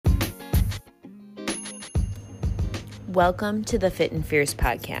Welcome to the Fit and Fierce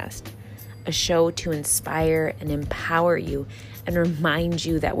podcast, a show to inspire and empower you and remind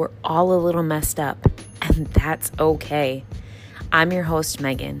you that we're all a little messed up, and that's okay. I'm your host,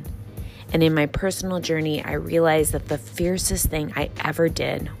 Megan, and in my personal journey, I realized that the fiercest thing I ever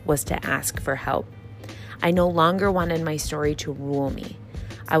did was to ask for help. I no longer wanted my story to rule me.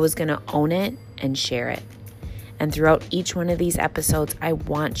 I was going to own it and share it. And throughout each one of these episodes, I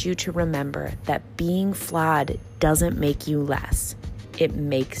want you to remember that being flawed doesn't make you less. It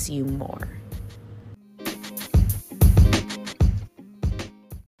makes you more.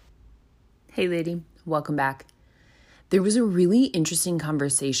 Hey lady, welcome back. There was a really interesting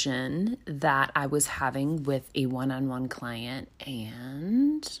conversation that I was having with a one-on-one client,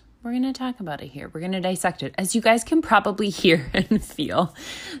 and we're going to talk about it here. We're going to dissect it. As you guys can probably hear and feel,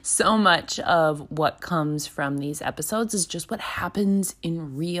 so much of what comes from these episodes is just what happens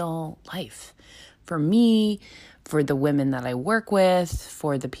in real life. For me, for the women that I work with,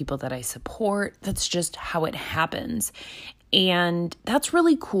 for the people that I support, that's just how it happens. And that's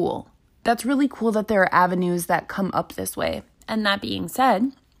really cool. That's really cool that there are avenues that come up this way. And that being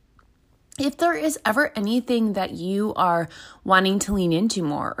said, if there is ever anything that you are wanting to lean into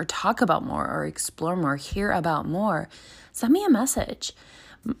more or talk about more or explore more, hear about more, send me a message.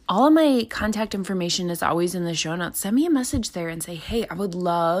 All of my contact information is always in the show notes. Send me a message there and say, hey, I would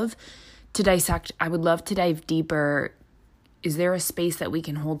love to dissect. I would love to dive deeper. Is there a space that we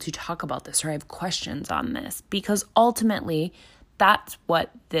can hold to talk about this? Or I have questions on this. Because ultimately, that's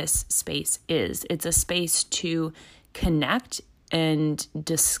what this space is. It's a space to connect and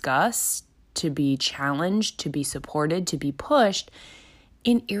discuss, to be challenged, to be supported, to be pushed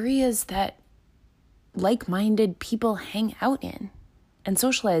in areas that like-minded people hang out in and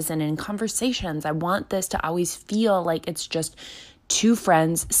socialize in conversations. I want this to always feel like it's just two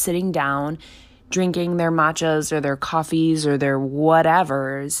friends sitting down, drinking their matchas or their coffees or their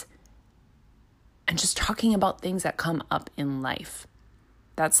whatevers, and just talking about things that come up in life.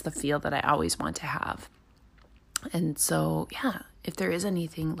 That's the feel that I always want to have. And so, yeah, if there is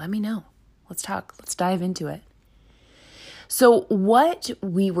anything, let me know. Let's talk. Let's dive into it. So what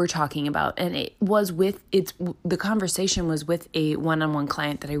we were talking about, and the conversation was with a one-on-one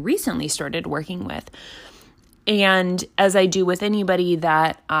client that I recently started working with. And as I do with anybody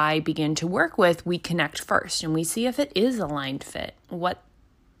that I begin to work with, we connect first and we see if it is aligned fit, what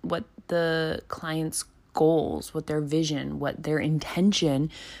the client's goals, what their vision, what their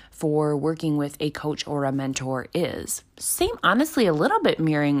intention for working with a coach or a mentor is. Same, honestly, a little bit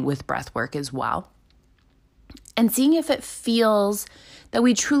mirroring with breath work as well. And seeing if it feels that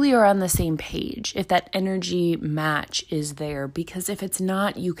we truly are on the same page, if that energy match is there. Because if it's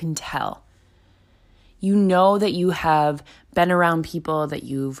not, you can tell. You know that you have been around people, that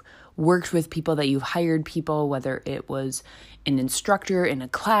you've worked with people, that you've hired people, whether it was an instructor in a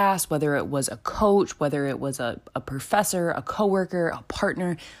class, whether it was a coach, whether it was a professor, a coworker, a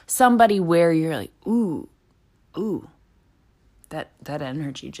partner, somebody where you're like, ooh, that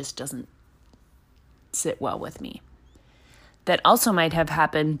energy just doesn't sit well with me. That also might have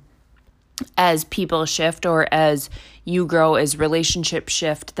happened as people shift or as you grow, as relationships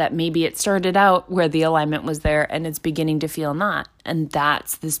shift, that maybe it started out where the alignment was there and it's beginning to feel not. And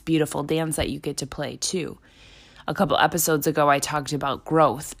that's this beautiful dance that you get to play too. A couple episodes ago, I talked about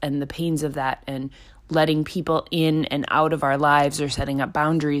growth and the pains of that and letting people in and out of our lives or setting up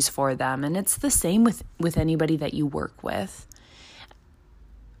boundaries for them. And it's the same with anybody that you work with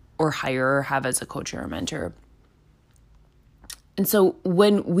or hire or have as a coach or a mentor. And so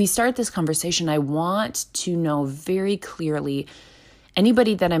when we start this conversation, I want to know very clearly,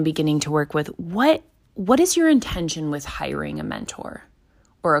 anybody that I'm beginning to work with, what is your intention with hiring a mentor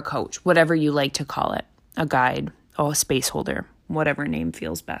or a coach, whatever you like to call it, a guide, a space holder, whatever name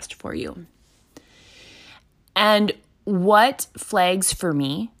feels best for you. And what flags for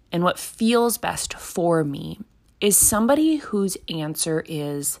me and what feels best for me is somebody whose answer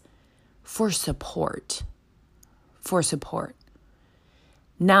is for support.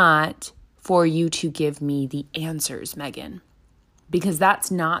 Not for you to give me the answers, Megan, because that's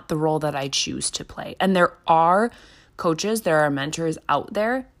not the role that I choose to play. And there are coaches, there are mentors out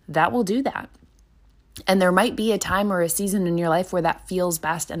there that will do that. And there might be a time or a season in your life where that feels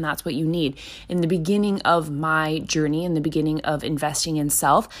best and that's what you need. In the beginning of my journey, in the beginning of investing in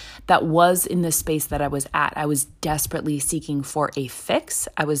self, that was in the space that I was at. I was desperately seeking for a fix.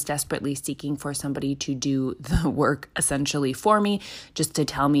 I was desperately seeking for somebody to do the work essentially for me, just to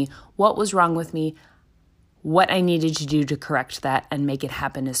tell me what was wrong with me, what I needed to do to correct that and make it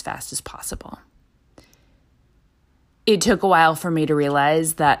happen as fast as possible. it took a while for me to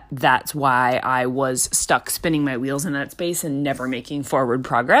realize that that's why I was stuck spinning my wheels in that space and never making forward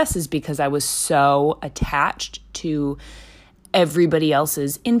progress, is because I was so attached to everybody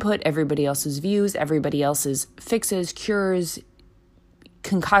else's input, everybody else's views, everybody else's fixes, cures,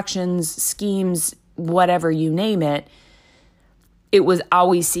 concoctions, schemes, whatever you name it. It was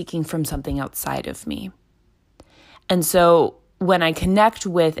always seeking from something outside of me. And so when I connect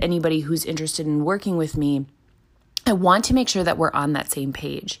with anybody who's interested in working with me, I want to make sure that we're on that same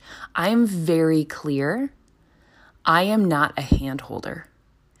page. I'm very clear. I am not a hand holder.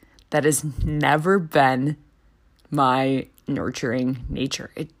 That has never been my nurturing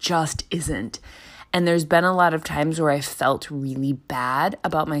nature. It just isn't. And there's been a lot of times where I felt really bad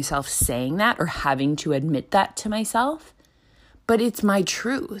about myself saying that or having to admit that to myself. But it's my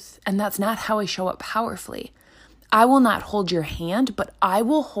truth. And that's not how I show up powerfully. I will not hold your hand, but I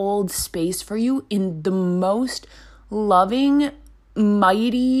will hold space for you in the most loving,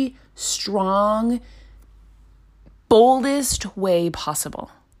 mighty, strong, boldest way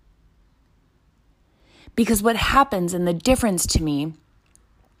possible. Because what happens, and the difference to me,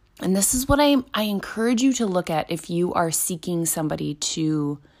 and this is what I encourage you to look at if you are seeking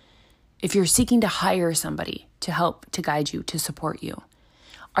if you're seeking to hire somebody to help, to guide you, to support you.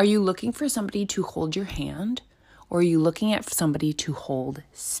 Are you looking for somebody to hold your hand, or are you looking at somebody to hold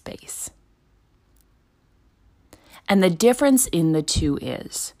space? And the difference in the two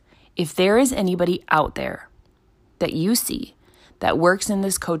is, if there is anybody out there that you see that works in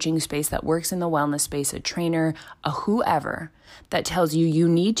this coaching space, that works in the wellness space, a trainer, a whoever, that tells you, you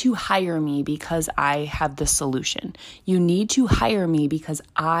need to hire me because I have the solution. You need to hire me because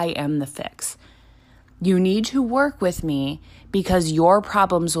I am the fix. You need to work with me because your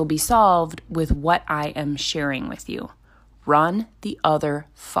problems will be solved with what I am sharing with you. Run the other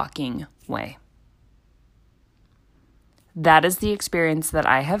fucking way. That is the experience that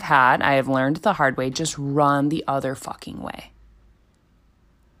I have had. I have learned the hard way. Just run the other fucking way.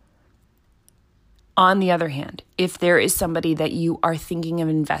 On the other hand, if there is somebody that you are thinking of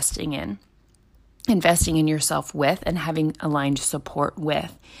investing in yourself with and having aligned support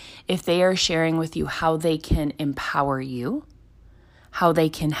with, if they are sharing with you how they can empower you, how they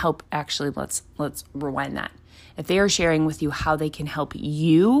can help, actually, let's rewind that. If they are sharing with you how they can help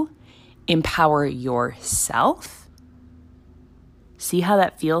you empower yourself, see how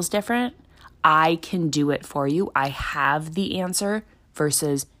that feels different? I can do it for you. I have the answer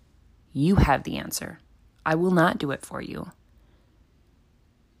versus you have the answer. I will not do it for you.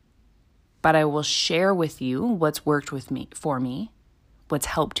 But I will share with you what's worked for me, what's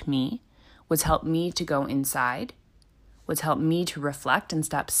helped me to go inside, what's helped me to reflect and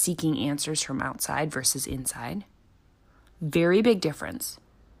stop seeking answers from outside versus inside. Very big difference.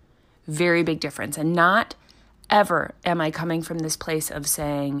 Very big difference. And not ever am I coming from this place of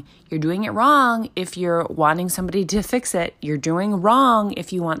saying, you're doing it wrong if you're wanting somebody to fix it. You're doing wrong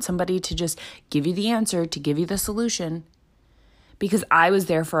if you want somebody to just give you the answer, to give you the solution. Because I was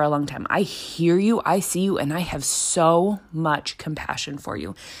there for a long time. I hear you, I see you, and I have so much compassion for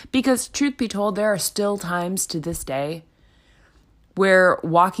you. Because truth be told, there are still times to this day where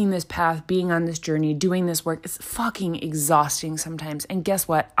walking this path, being on this journey, doing this work is fucking exhausting sometimes. And guess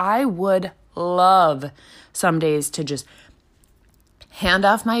what? I would love some days to just hand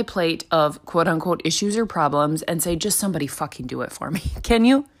off my plate of quote unquote issues or problems and say, just somebody fucking do it for me. Can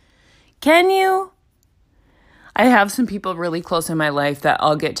you? I have some people really close in my life that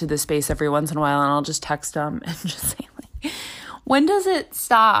I'll get to this space every once in a while and I'll just text them and just say, like, when does it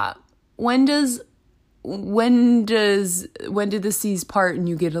stop? When do the seas part and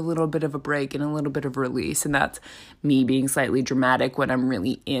you get a little bit of a break and a little bit of release? And that's me being slightly dramatic when I'm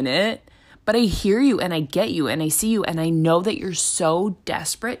really in it. But I hear you and I get you and I see you and I know that you're so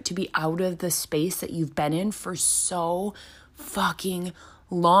desperate to be out of the space that you've been in for so fucking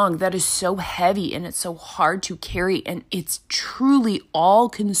long. That is so heavy and it's so hard to carry and it's truly all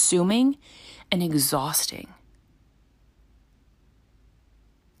consuming and exhausting.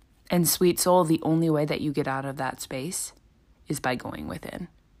 And sweet soul, the only way that you get out of that space is by going within.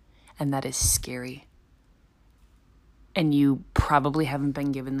 And that is scary. And you probably haven't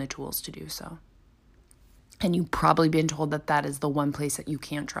been given the tools to do so. And you've probably been told that that is the one place that you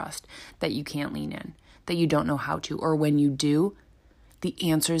can't trust, that you can't lean in, that you don't know how to. Or when you do, the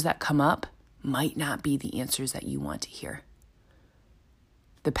answers that come up might not be the answers that you want to hear.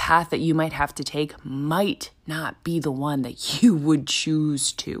 The path that you might have to take might not be the one that you would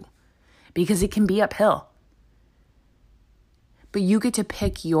choose to, because it can be uphill. But you get to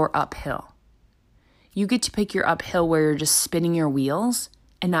pick your uphill. You get to pick your uphill where you're just spinning your wheels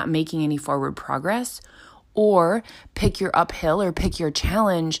and not making any forward progress, Or pick your uphill or pick your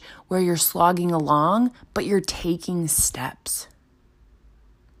challenge where you're slogging along, but you're taking steps.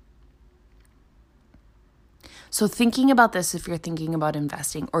 So thinking about this, if you're thinking about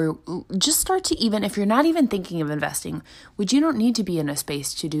investing, or just start to even, if you're not even thinking of investing, which you don't need to be in a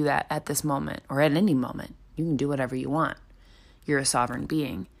space to do that at this moment or at any moment. You can do whatever you want. You're a sovereign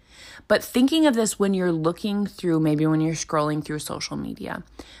being. But thinking of this when you're looking through, maybe when you're scrolling through social media,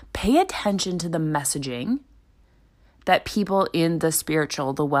 pay attention to the messaging that people in the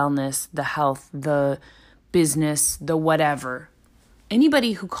spiritual, the wellness, the health, the business, the whatever,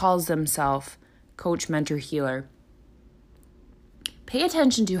 anybody who calls themselves coach, mentor, healer, pay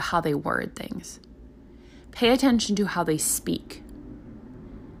attention to how they word things. Pay attention to how they speak.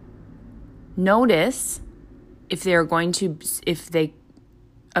 Notice if they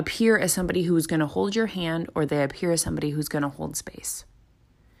appear as somebody who is going to hold your hand or they appear as somebody who's going to hold space.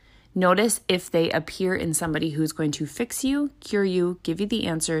 Notice if they appear in somebody who's going to fix you, cure you, give you the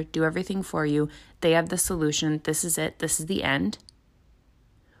answer, do everything for you. They have the solution. This is it. This is the end.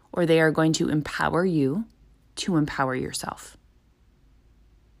 Or they are going to empower you to empower yourself.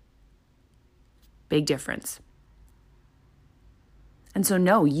 Big difference. And so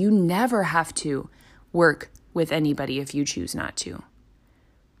no, you never have to work with anybody if you choose not to.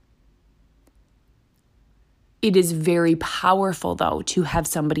 It is very powerful, though, to have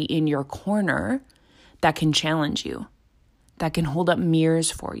somebody in your corner that can challenge you, that can hold up mirrors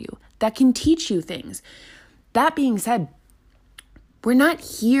for you, that can teach you things. That being said, we're not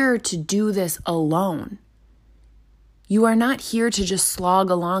here to do this alone. You are not here to just slog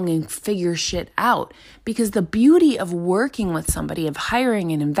along and figure shit out, because the beauty of working with somebody, of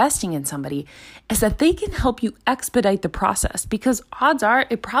hiring and investing in somebody, is that they can help you expedite the process, because odds are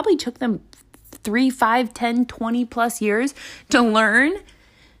it probably took them 3, 5, 10, 20 plus years to learn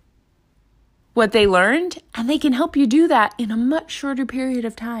what they learned, and they can help you do that in a much shorter period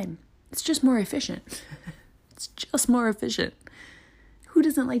of time. It's just more efficient. It's just more efficient. Who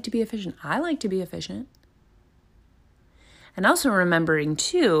doesn't like to be efficient? I like to be efficient. And also remembering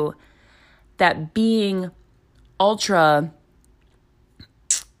too that being ultra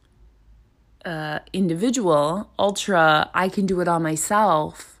individual, ultra I can do it all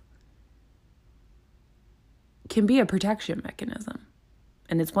myself, can be a protection mechanism.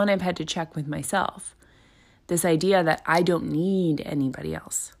 And it's one I've had to check with myself. This idea that I don't need anybody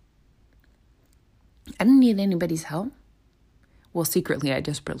else. I don't need anybody's help. Well, secretly, I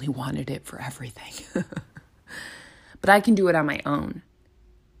desperately wanted it for everything. But I can do it on my own.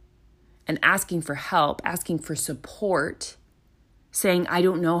 And asking for help, asking for support, saying I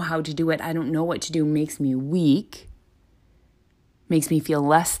don't know how to do it, I don't know what to do, makes me weak, makes me feel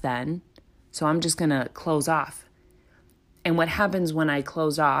less than. So I'm just going to close off. And what happens when I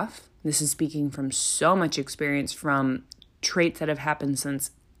close off, this is speaking from so much experience, from traits that have happened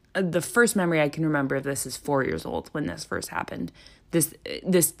since the first memory I can remember of this is 4 years old when this first happened. This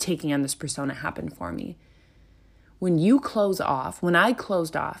taking on this persona happened for me. When you close off, when I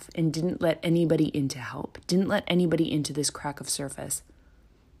closed off and didn't let anybody in to help, didn't let anybody into this crack of surface,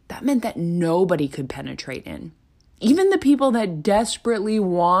 that meant that nobody could penetrate in. Even the people that desperately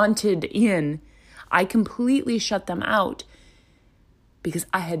wanted in, I completely shut them out because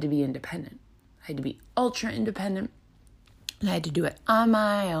I had to be independent. I had to be ultra independent, and I had to do it on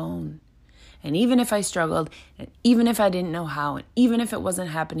my own. And even if I struggled, and even if I didn't know how, and even if it wasn't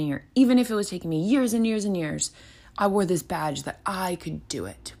happening, or even if it was taking me years and years and years, I wore this badge that I could do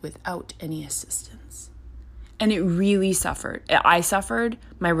it without any assistance. And it really suffered. I suffered,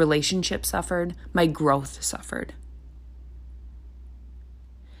 my relationship suffered, my growth suffered.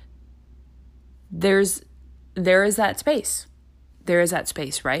 There is that space. There is that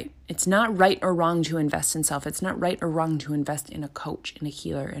space, right? It's not right or wrong to invest in self. It's not right or wrong to invest in a coach, in a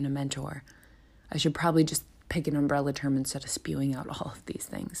healer, in a mentor. I should probably just pick an umbrella term instead of spewing out all of these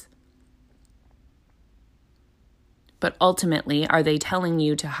things. But ultimately, are they telling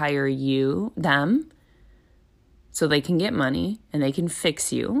you to hire them, so they can get money and they can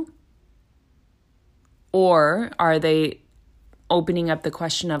fix you? Or are they opening up the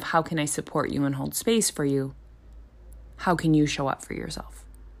question of how can I support you and hold space for you? How can you show up for yourself?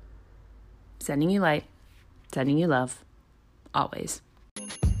 Sending you light, sending you love, always.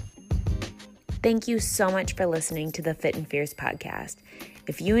 Thank you so much for listening to the Fit and Fierce podcast.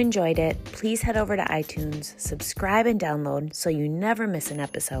 If you enjoyed it, please head over to iTunes, subscribe and download so you never miss an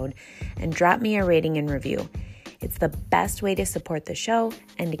episode, and drop me a rating and review. It's the best way to support the show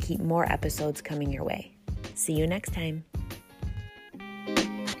and to keep more episodes coming your way. See you next time.